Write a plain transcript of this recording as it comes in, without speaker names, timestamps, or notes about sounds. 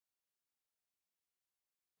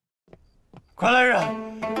快来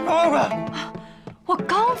人！快！我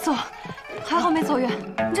刚走，还好没走远。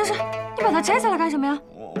你这是，你把它摘下来干什么呀？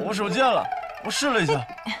我手贱了，我试了一下。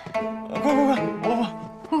快！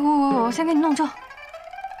我先给你弄正。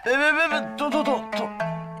别！动！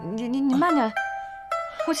你慢点，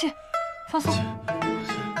呼气，放松。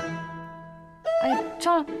哎，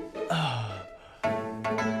正了。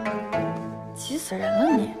急死人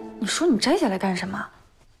了你！你说你摘下来干什么？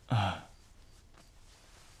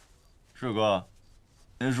师哥，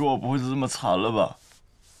您说我不会就这么惨了吧？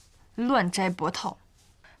乱摘脖套，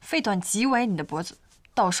废短极崴你的脖子，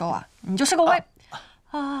到时候啊，你就是个歪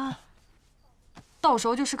到时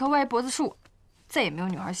候就是棵歪脖子树，再也没有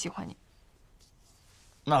女孩喜欢你。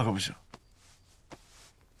那可不行。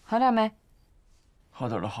好点没？好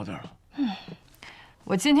点了。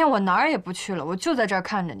我今天我哪儿也不去了，我就在这儿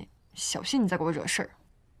看着你，小心你再给我惹事儿。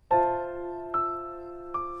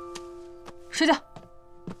睡觉。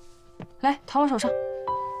来，躺我手上。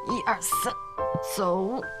1、2、3，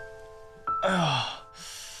走。哎呀！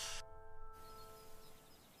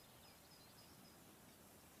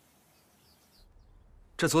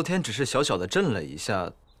这昨天只是小小的震了一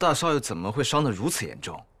下，大少爷怎么会伤得如此严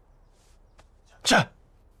重？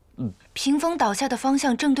屏风倒下的方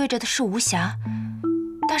向正对着的是无瑕，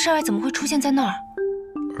大少爷怎么会出现在那儿？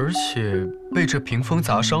而且被这屏风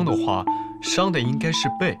砸伤的话，伤的应该是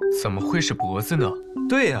背，怎么会是脖子呢？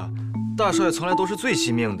对呀，大少爷从来都是最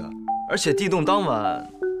惜命的，而且地洞当晚，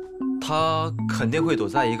他肯定会躲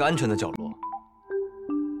在一个安全的角落。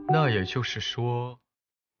那也就是说，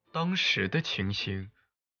当时的情形，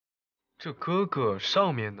这哥哥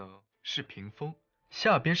上面呢是屏风，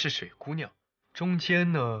下边是水姑娘，中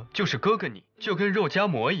间呢就是哥哥你，就跟肉夹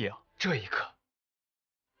馍一样。这一刻，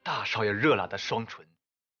大少爷热辣的双唇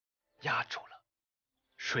压住了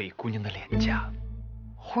水姑娘的脸颊。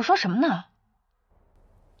胡说什么呢？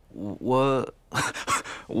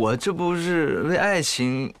我这不是为爱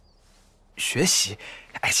情学习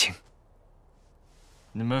爱情。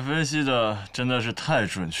你们分析的真的是太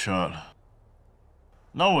准确了。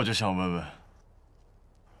那我就想问问，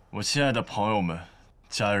我亲爱的朋友们、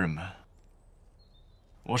家人们，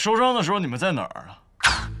我受伤的时候你们在哪儿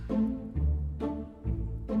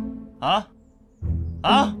啊？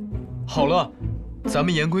好了，咱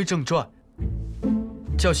们言归正传。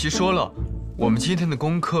教习说了，我们今天的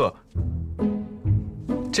功课，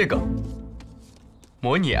这个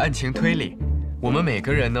模拟案情推理。我们每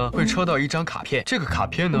个人呢会抽到一张卡片，这个卡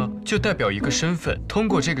片呢就代表一个身份，通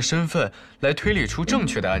过这个身份来推理出正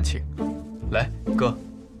确的案情。来，哥。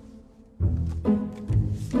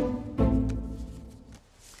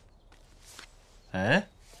哎，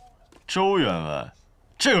周员外，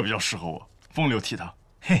这个比较适合我，风流倜傥。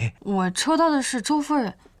嘿嘿，我抽到的是周夫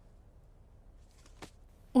人。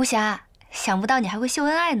无瑕，想不到你还会秀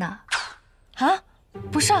恩爱呢。啊，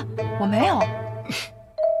不是，我没有。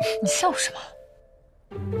你笑什么？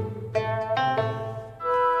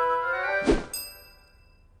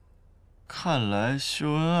看来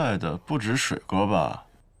秀恩爱的不止水哥吧？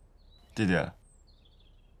弟弟，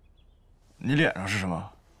你脸上是什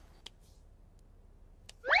么？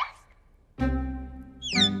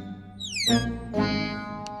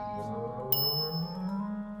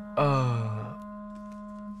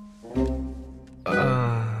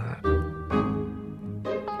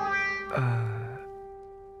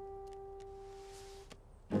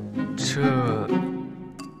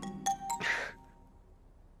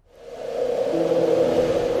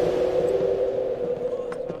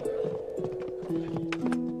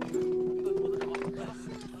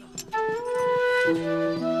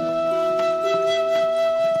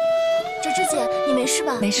哲之姐，你没事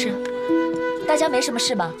吧？没事。大家没什么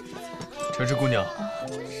事吧？哲之姑娘，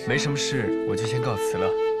没什么事，我就先告辞了。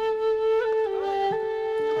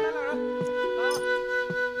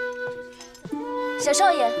小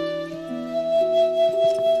少爷，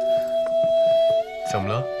怎么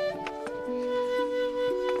了？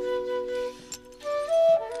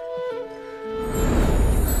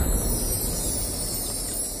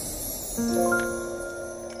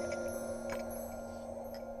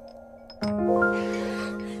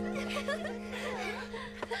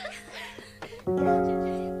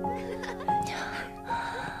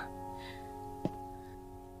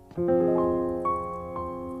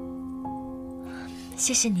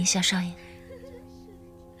谢谢你，小少爷。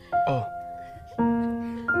哦。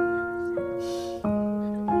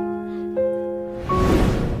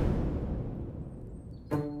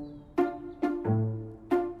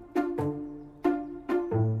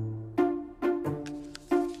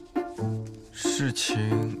事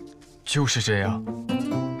情就是这样。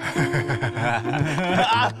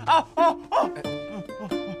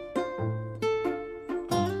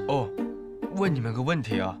问你们个问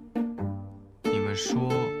题啊，你们说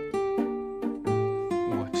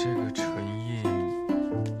我这个唇印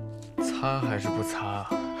擦还是不擦啊？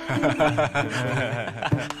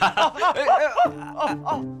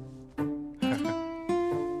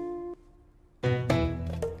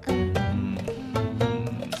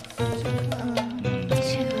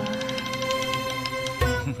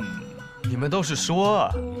你们倒是说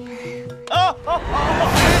啊！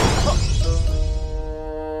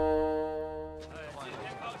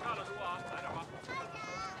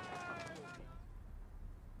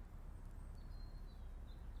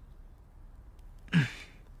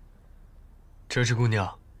折枝姑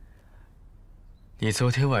娘，你昨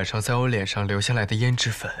天晚上在我脸上留下来的胭脂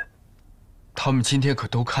粉，他们今天可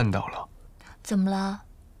都看到了。怎么了？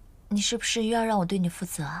你是不是又要让我对你负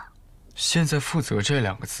责啊？现在“负责”这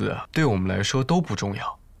2个字啊，对我们来说都不重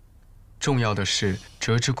要，重要的是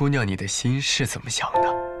折枝姑娘你的心是怎么想的。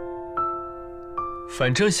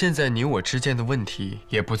反正现在你我之间的问题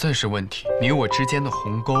也不再是问题，你我之间的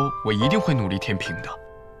鸿沟，我一定会努力填平的。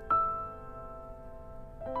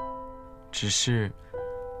只是，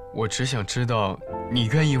我只想知道，你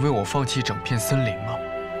愿意为我放弃整片森林吗？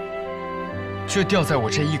就吊在我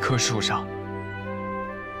这一棵树上。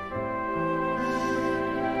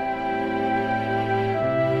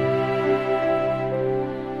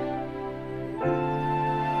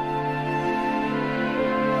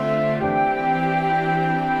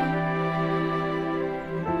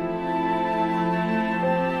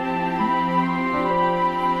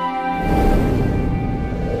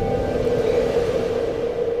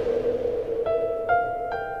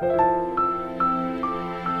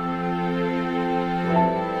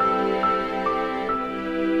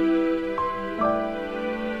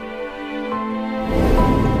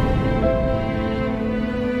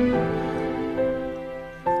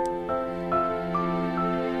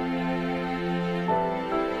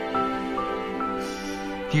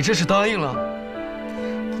你这是答应了？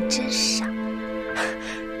你真傻。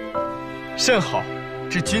甚好，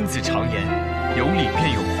这君子常言，有理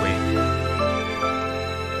便有回。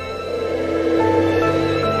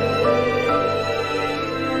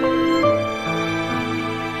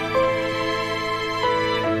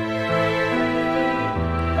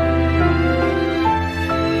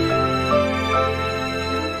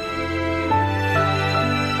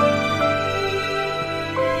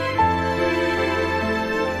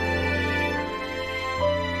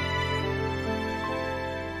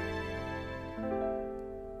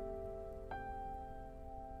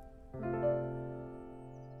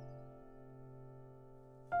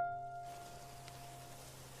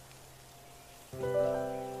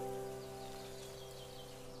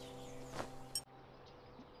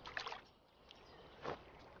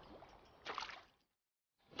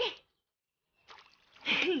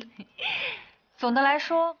总的来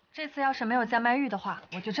说，这次要是没有江白玉的话，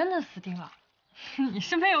我就真的死定了。你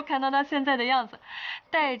是没有看到他现在的样子，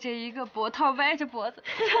戴着一个脖套，歪着脖子，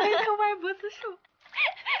像一棵歪脖子树。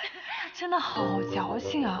他真的好矫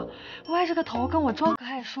情啊，歪着个头跟我装可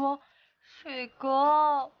爱说：“水哥，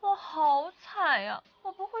我好惨呀，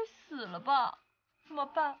我不会死了吧？怎么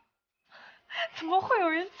办？怎么会有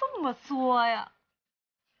人这么作呀？”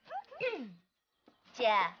姐，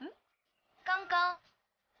刚刚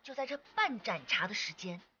就在这半盏茶的时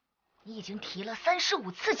间，你已经提了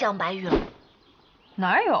35次江白玉了。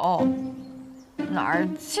哪有？哪儿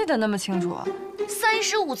记得那么清楚啊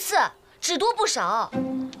？35次，只多不少。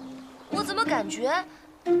我怎么感觉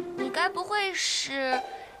你该不会是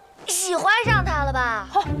喜欢上他了吧？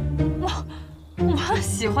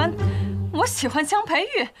我喜欢江白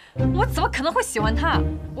玉，我怎么可能会喜欢他？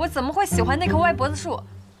我怎么会喜欢那棵歪脖子树？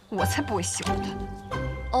我才不会喜欢他。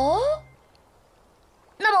哦，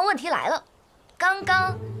那么问题来了，刚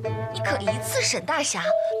刚你可一次沈大侠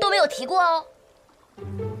都没有提过哦。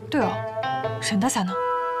对哦，沈大侠呢？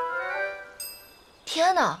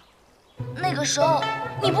天哪，那个时候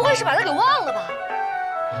你不会是把他给忘了吧？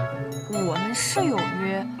我们是有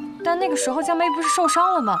约，但那个时候江白玉不是受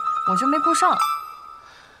伤了吗？我就没顾上。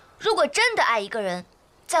如果真的爱一个人，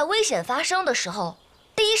在危险发生的时候，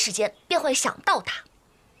第一时间便会想到他。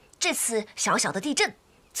这次小小的地震，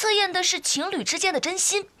测验的是情侣之间的真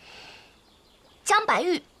心。江白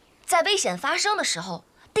玉在危险发生的时候，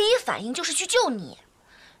第一反应就是去救你，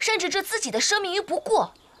甚至置自己的生命于不顾。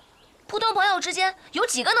普通朋友之间有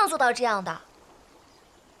几个能做到这样的？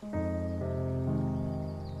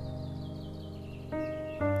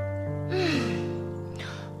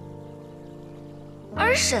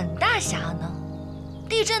而沈大侠呢？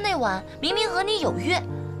地震那晚明明和你有约，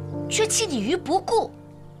却弃你于不顾，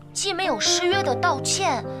既没有失约的道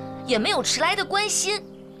歉，也没有迟来的关心。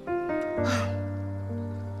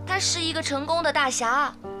他是一个成功的大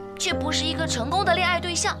侠，却不是一个成功的恋爱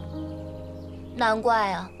对象。难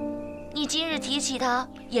怪啊，你今日提起他，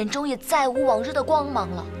眼中也再无往日的光芒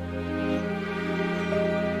了。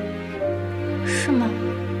是吗？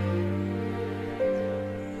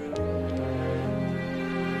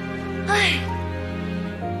唉，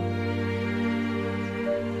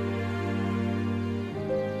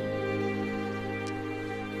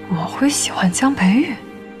我会喜欢江白玉？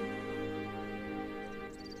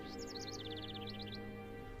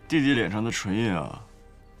弟弟脸上的唇印啊，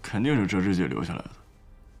肯定是折枝姐留下来的。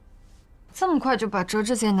这么快就把折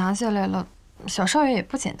枝姐拿下来了，小少爷也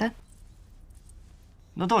不简单。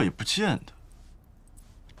那倒也不见得。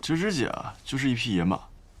折枝姐啊，就是一匹野马，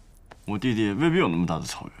我弟弟未必有那么大的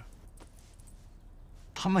草原。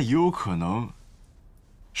他们也有可能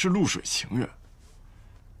是露水情缘，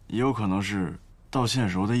也有可能是道歉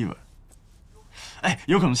时候的一吻。哎，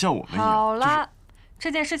有可能像我们一样。好了，就是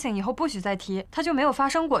这件事情以后不许再提，它就没有发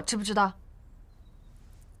生过，知不知道？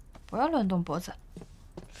不要乱动脖子。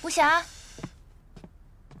无暇，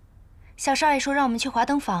小少爷说让我们去华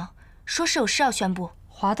灯坊，说是有事要宣布。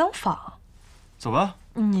华灯坊？走吧。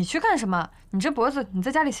你去干什么？你这脖子，你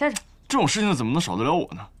在家里歇着。这种事情怎么能少得了我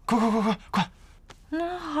呢？快！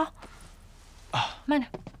那好，慢点。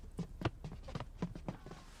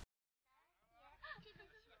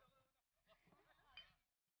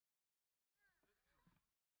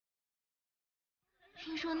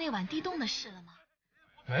听说那晚地洞的事了吗？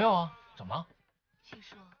没有啊，怎么？据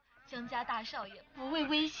说江家大少爷不畏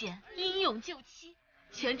危险，英勇救妻，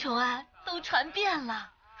全崇安都传遍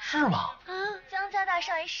了。是吗？江家大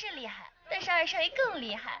少爷是厉害，但是二少爷更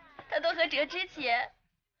厉害，他都和折枝姐。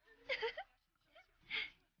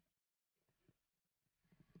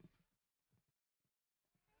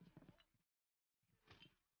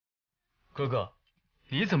哥哥，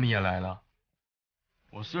你怎么也来了？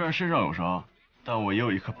我虽然身上有伤，但我也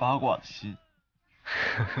有一颗八卦的心。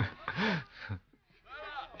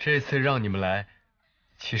这次让你们来，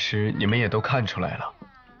其实你们也都看出来了，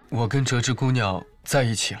我跟折枝姑娘在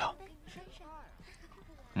一起了。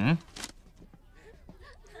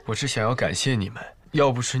我是想要感谢你们，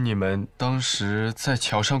要不是你们当时在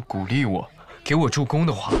桥上鼓励我，给我助攻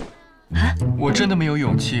的话，我真的没有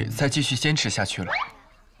勇气再继续坚持下去了。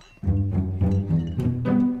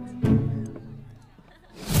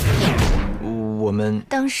我们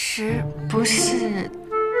当时不是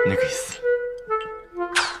那个意思。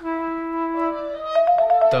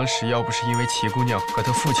当时要不是因为齐姑娘和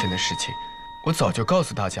她父亲的事情，我早就告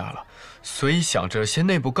诉大家了，所以想着先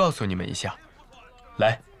内部告诉你们一下。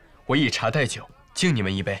来，我以茶代酒，敬你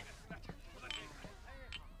们一杯。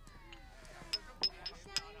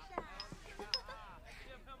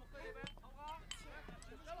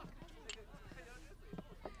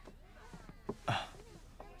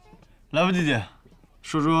来吧，弟弟，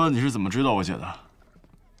说说你是怎么追到我姐的？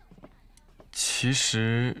其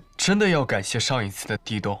实真的要感谢上一次的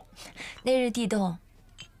地洞。那日地洞，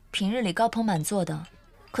平日里高朋满座的，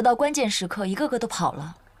可到关键时刻，一个个都跑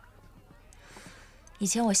了。以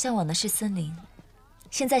前我向往的是森林，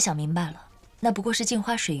现在想明白了，那不过是镜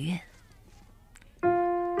花水月。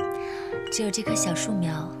只有这棵小树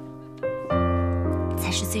苗，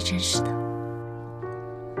才是最真实的。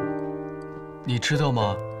你知道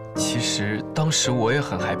吗？其实当时我也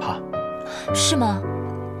很害怕。是吗？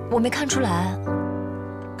我没看出来。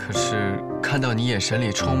可是看到你眼神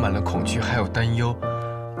里充满了恐惧还有担忧，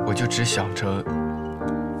我就只想着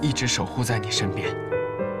一直守护在你身边。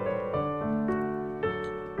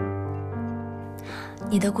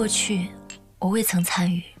你的过去，我未曾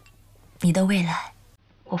参与；你的未来，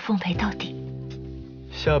我奉陪到底。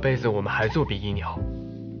下辈子我们还做比翼鸟。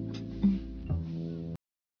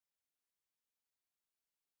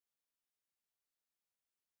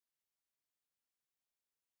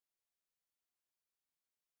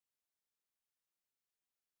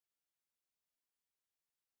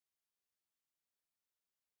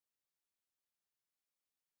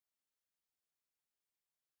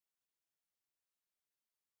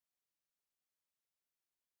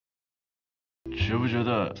觉不觉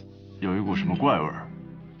得有一股什么怪味儿？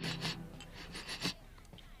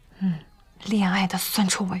恋爱的酸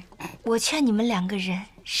臭味。我劝你们两个人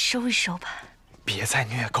收一收吧。别再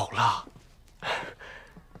虐狗了。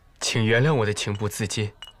请原谅我的情不自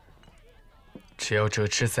禁。只要哲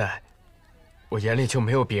之在，我眼里就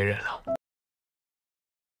没有别人了。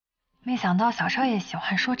没想到小少爷喜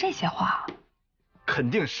欢说这些话。肯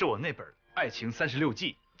定是我那本《爱情36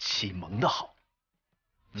计》启蒙的好。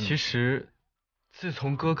其实，自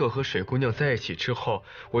从哥哥和水姑娘在一起之后，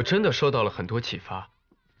我真的受到了很多启发。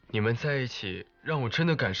你们在一起让我真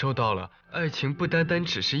的感受到了爱情不单单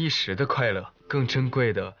只是一时的快乐，更珍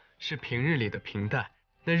贵的是平日里的平淡。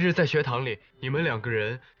那日在学堂里，你们2个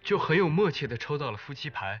人就很有默契的抽到了夫妻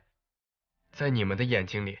牌，在你们的眼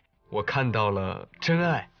睛里，我看到了真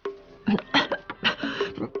爱。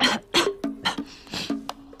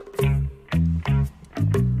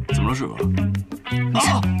怎么了，水哥？没事。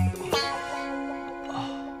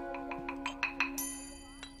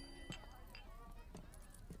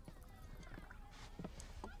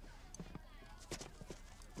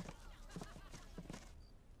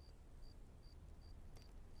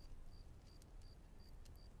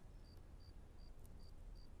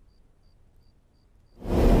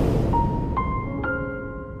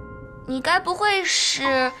你该不会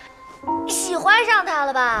是喜欢上他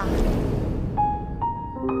了吧？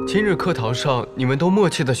今日课堂上，你们都默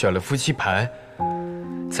契地选了夫妻牌，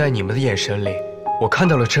在你们的眼神里，我看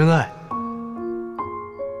到了真爱。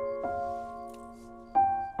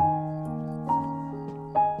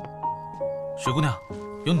水姑娘，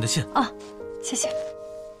有你的信。啊，谢谢。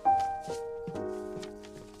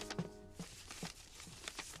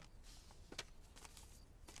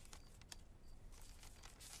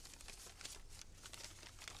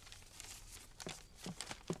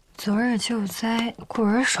昨日救灾，故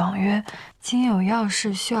而爽约。今有要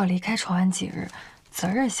事需要离开长安几日，择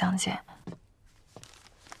日相见。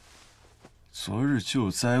昨日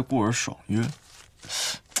救灾，故而爽约。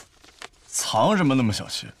藏什么那么小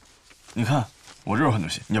气？你看，我这有很多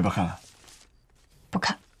信，你要不要看看？不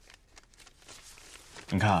看。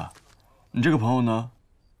你看啊，你这个朋友呢，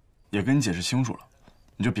也跟你解释清楚了，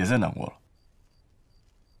你就别再难过了。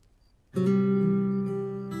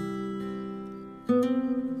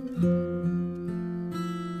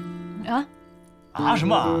啊什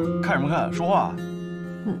么啊？看什么看？说话！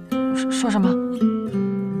说什么？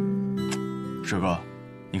水哥，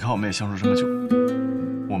你看我们也相处这么久，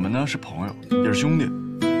我们呢是朋友，也是兄弟。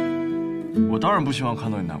我当然不希望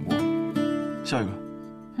看到你难过。笑一个。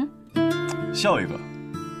笑一个。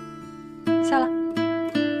笑了。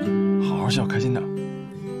好好笑，开心点。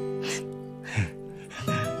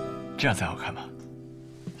这样才好看吧？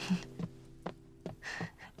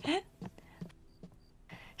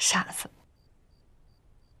傻子。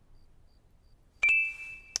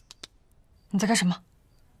你在干什么？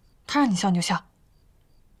他让你笑你就笑，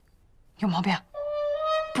有毛病？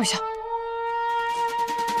不许笑！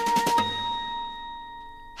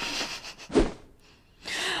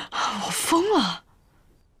我疯了！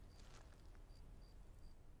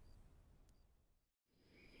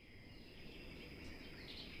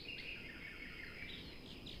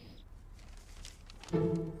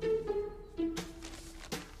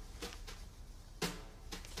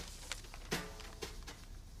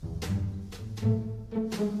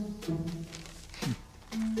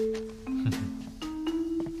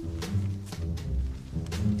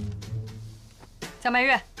江白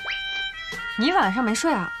玉，你晚上没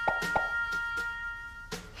睡啊？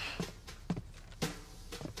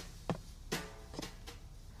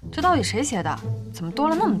这到底谁写的？怎么多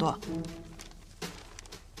了那么多？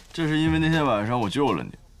这是因为那天晚上我救了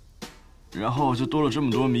你，然后就多了这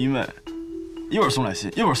么多迷妹，一会儿送来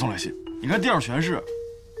信，一会儿送来信，你看地上全是。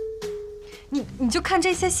你就看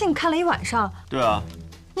这些信看了一晚上？对啊。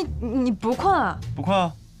你不困啊？不困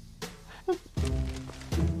啊。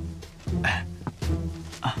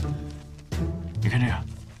你看这个，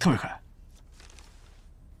特别可爱。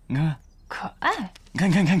你看看。可爱。你看，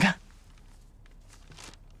你看，你看，你看。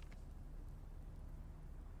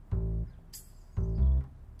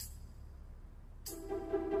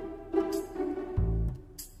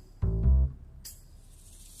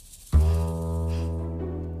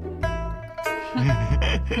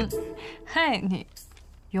爱你，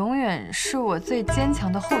永远是我最坚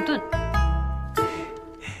强的后盾。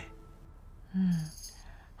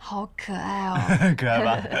好可爱哦。可爱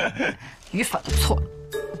吧？语法都错了。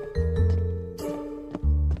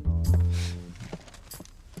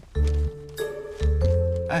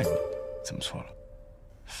爱你，怎么错了？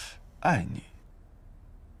爱你，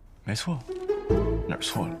没错，哪儿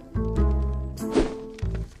错了？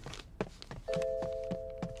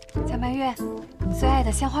江白玉，你最爱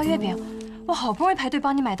的鲜花月饼，我好不容易排队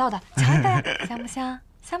帮你买到的，尝一个呀，香不香？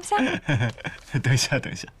香不香？等一下，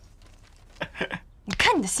等一下。你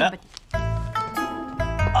看你的信吧你。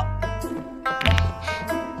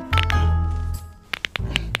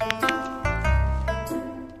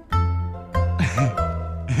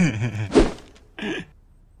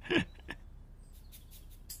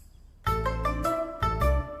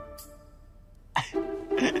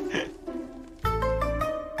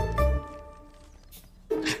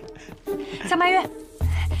江白玉，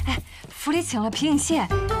哎，府里请了皮影戏，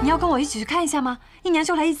你要跟我一起去看一下吗？1年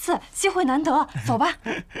就来1次，机会难得，走吧。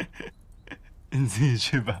你自己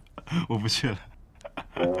去吧，我不去了。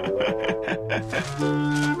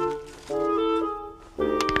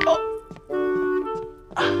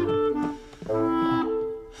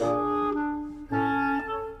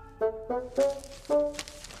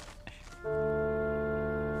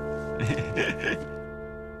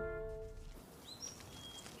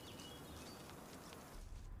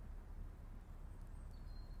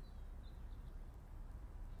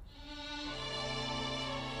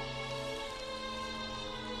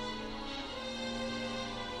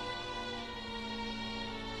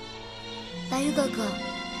白玉哥哥，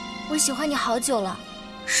我喜欢你好久了，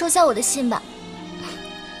收下我的信吧。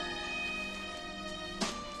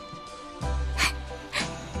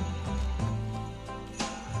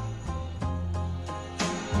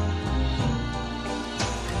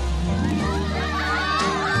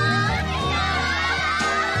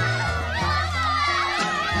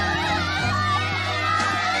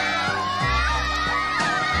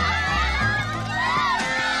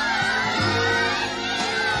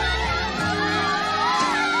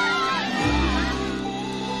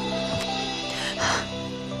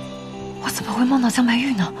怎么会梦到江白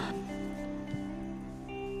玉呢？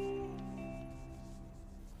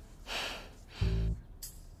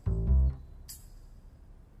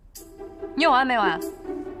你有完没完？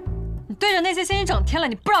你对着那些星一整天了，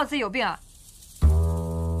你不知道自己有病啊？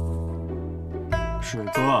水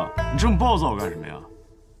哥，你这么暴躁干什么呀？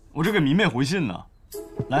我这给迷妹回信呢，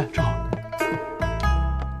来，正好，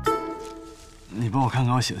你帮我看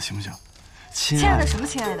看我写的行不行？亲爱的什么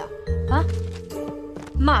亲爱的？啊？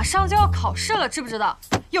马上就要考试了，知不知道？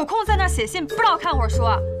有空在那写信，不知道看会儿书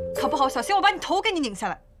啊？考不好，小心我把你头给你拧下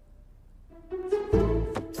来。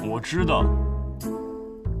我知道，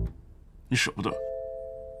你舍不得。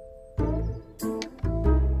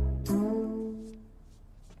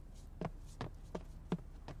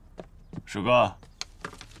水哥，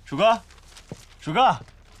水哥，水哥，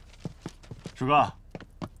水哥，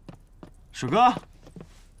水哥。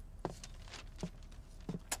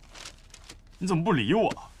你怎么不理我？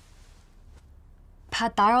怕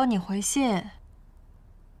打扰你回信。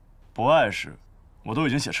不碍事，我都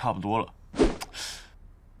已经写差不多了。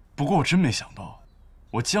不过我真没想到，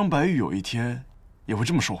我江白玉有一天也会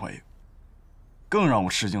这么受欢迎。更让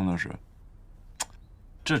我吃惊的是，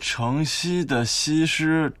这城西的西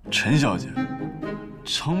施陈小姐，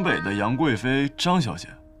城北的杨贵妃张小姐，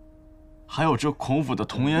还有这孔府的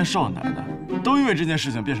童颜少奶奶，都因为这件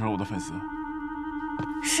事情变成了我的粉丝。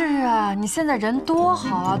是啊，你现在人多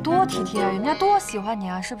好啊，多体贴，人家多喜欢你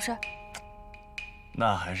啊，是不是？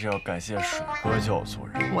那还是要感谢水哥教我做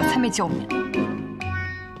人。我才没教你。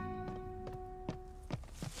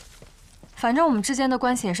反正我们之间的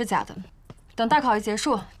关系也是假的，等大考一结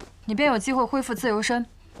束，你便有机会恢复自由身。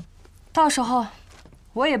到时候，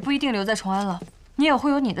我也不一定留在崇安了，你也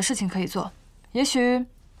会有你的事情可以做。也许，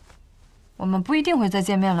我们不一定会再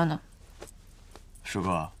见面了呢。水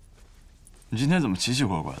哥。你今天怎么奇奇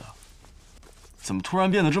怪怪的？怎么突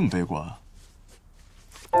然变得这么悲观？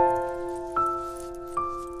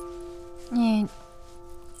你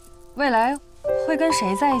未来会跟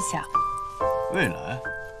谁在一起啊？未来？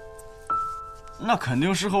那肯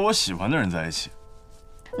定是和我喜欢的人在一起。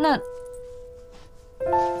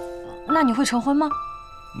那你会成婚吗？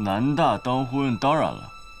男大当婚，当然了。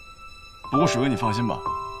不过水哥，你放心吧，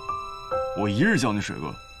我一日叫你水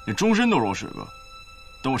哥，你终身都是我水哥。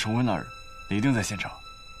等我成婚那日。你一定在现场。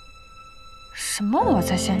什么？我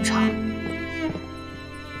在现场？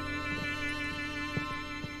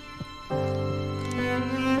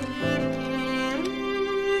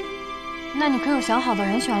那你可有想好的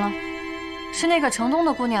人选了？是那个城东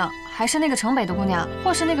的姑娘，还是那个城北的姑娘，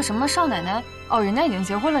或是那个什么少奶奶？哦，人家已经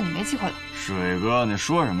结婚了，你没机会了。水哥，你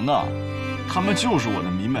说什么呢？他们就是我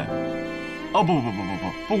的迷妹。哦，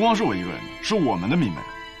不光是我一个人的，是我们的迷妹。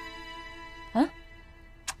嗯。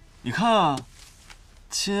你看啊，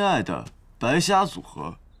亲爱的白虾组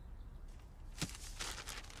合，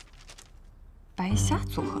白虾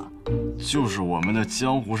组合就是我们的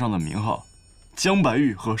江湖上的名号，江白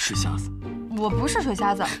玉和水瞎子。我不是水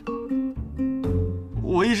瞎子，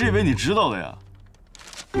我一直以为你知道的呀。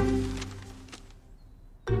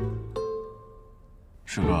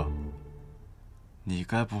水哥，你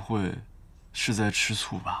该不会是在吃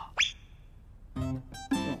醋吧？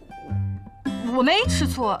我没吃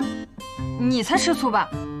醋，你才吃醋吧？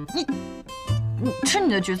你吃你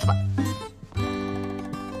的橘子吧。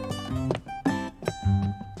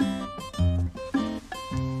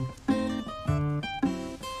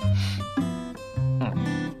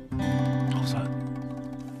好酸。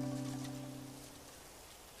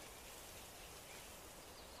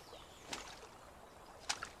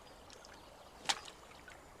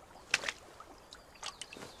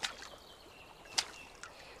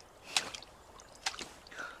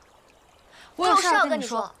就是要跟你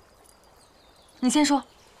说。你先说。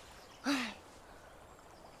唉，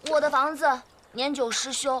我的房子年久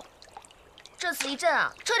失修，这次一震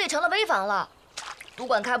啊，彻底成了危房了。赌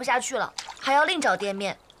馆开不下去了，还要另找店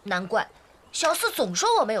面。难怪小四总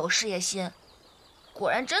说我没有事业心，果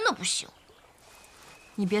然真的不行。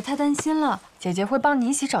你别太担心了，姐姐会帮你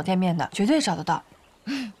一起找店面的，绝对找得到。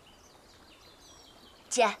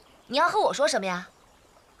姐，你要和我说什么呀？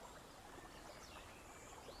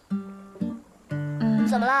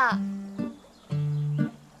怎么啦？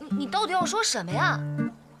你到底要说什么呀？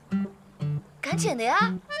赶紧的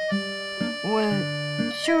呀！我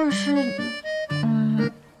就是，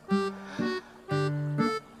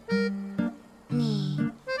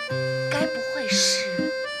你该不会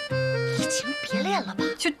是移情别恋了吧？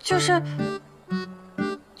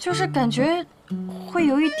就是感觉会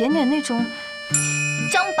有一点点那种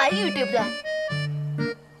江白玉，对不对？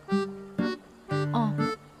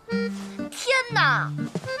天哪！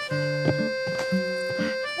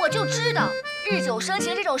我就知道日久生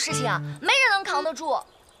情这种事情啊，没人能扛得住。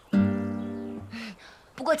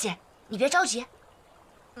不过姐，你别着急，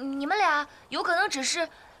你们俩有可能只是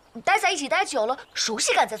待在一起待久了，熟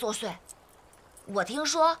悉感在作祟。我听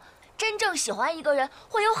说，真正喜欢一个人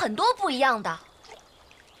会有很多不一样的。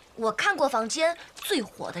我看过坊间最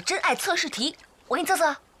火的真爱测试题，我给你测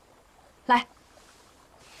测。来。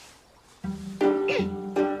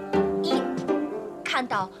一，看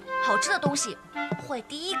到好吃的东西，会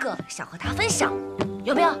第一个想和他分享，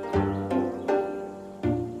有没有？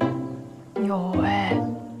有哎，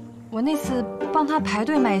我那次帮他排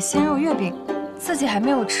队买鲜肉月饼，自己还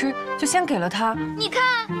没有吃，就先给了他。你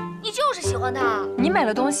看，你就是喜欢他。你买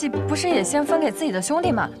了东西，不是也先分给自己的兄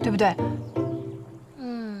弟嘛，对不对？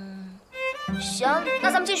行，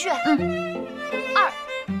那咱们继续。二，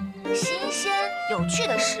新鲜有趣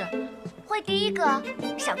的事，会第一个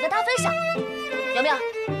想跟他分享，有没有？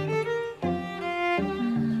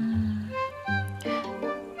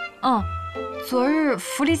昨日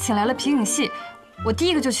府里请来了皮影戏，我第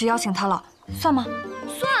一个就去邀请他了，算吗？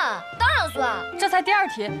算，当然算。这才第二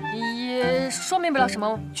题，也说明不了什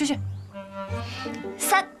么，继续。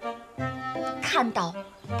三，看到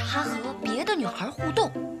他和别的女孩互动，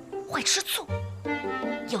会吃醋，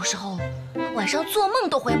有时候晚上做梦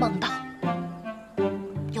都会梦到，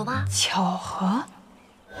有吗？巧合？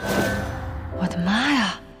我的妈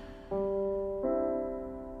呀！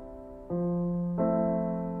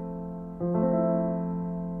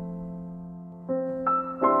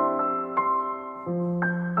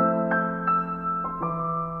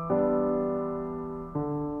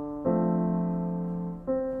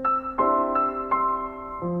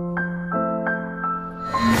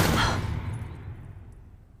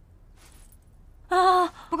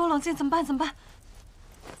不够冷静，怎么办？怎么办？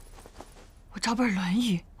我找本《论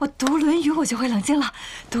语》，我读《论语》，我就会冷静了。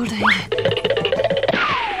读《论语》，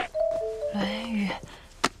《论语》，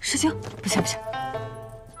师兄，不行不行。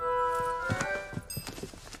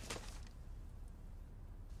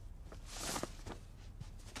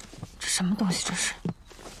这什么东西？这是？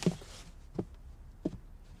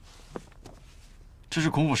这是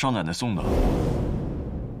孔府少奶奶送的。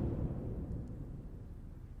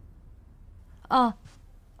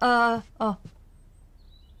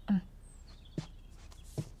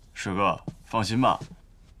师哥，放心吧，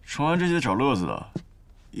重安这些找乐子的，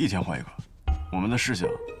一天换一个。我们的事情，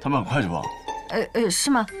他们很快就忘了。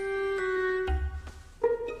是吗？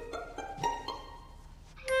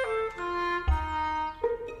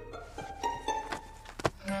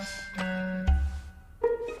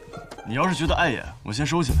你要是觉得碍眼，我先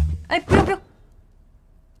收起来。哎，不用不用。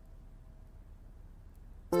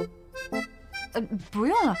不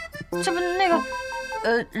用了，这不那个，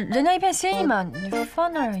人家一片心意嘛，你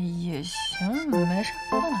放那儿也行，没事，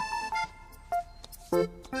放那儿。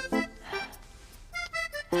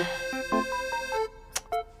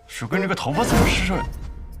手跟这个头发怎么湿成？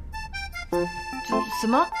怎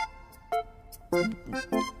么？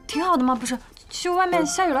挺好的吗？不是，就外面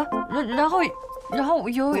下雨了，然后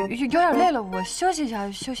有点累了，我休息一下，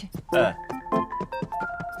休息。哎。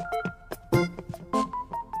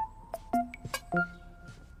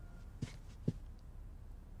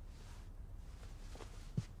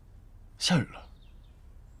下雨了，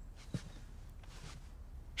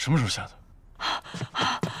什么时候下的？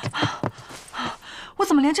我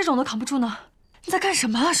怎么连这种都扛不住呢？你在干什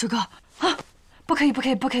么啊，石哥？啊，不可以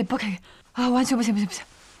啊，完全不行！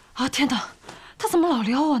啊，天哪，他怎么老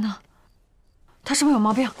撩我呢？他是不是有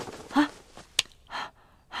毛病？啊？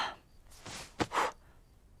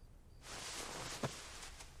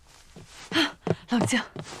冷静。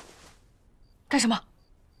干什么？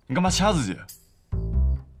你干嘛掐自己？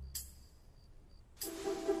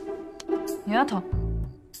你牙疼？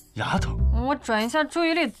牙疼？我转移一下注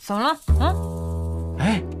意力，怎么了？嗯？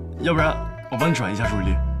哎，要不然我帮你转移一下注意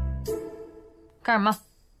力。干什么？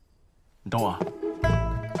你等我啊。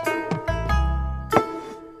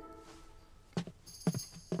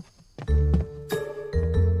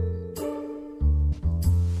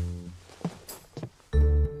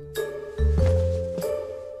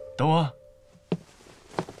等我啊。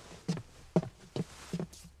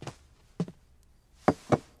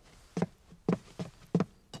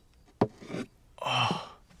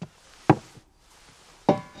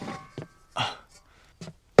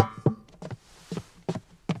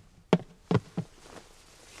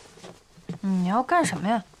你要干什么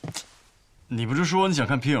呀？你不是说你想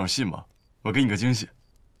看皮影戏吗？我给你个惊喜。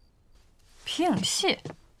皮影戏？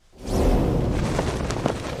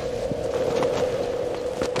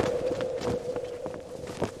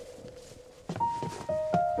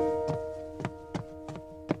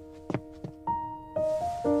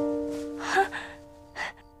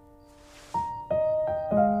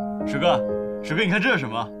水哥，水哥，你看这是什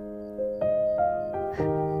么？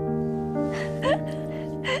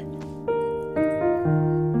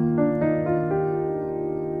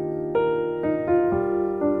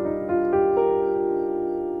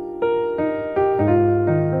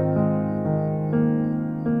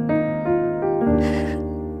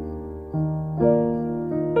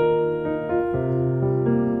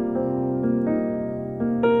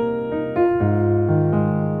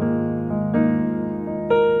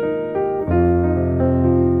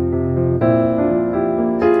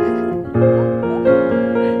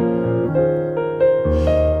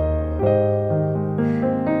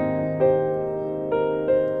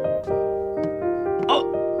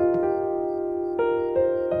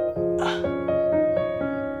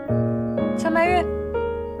江白玉，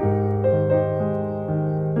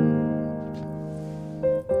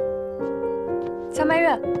江白玉，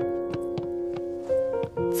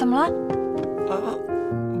怎么了？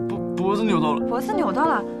脖子扭到了。脖子扭到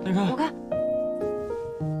了？你看，我看。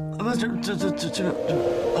那这个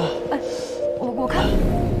啊！哎，我看。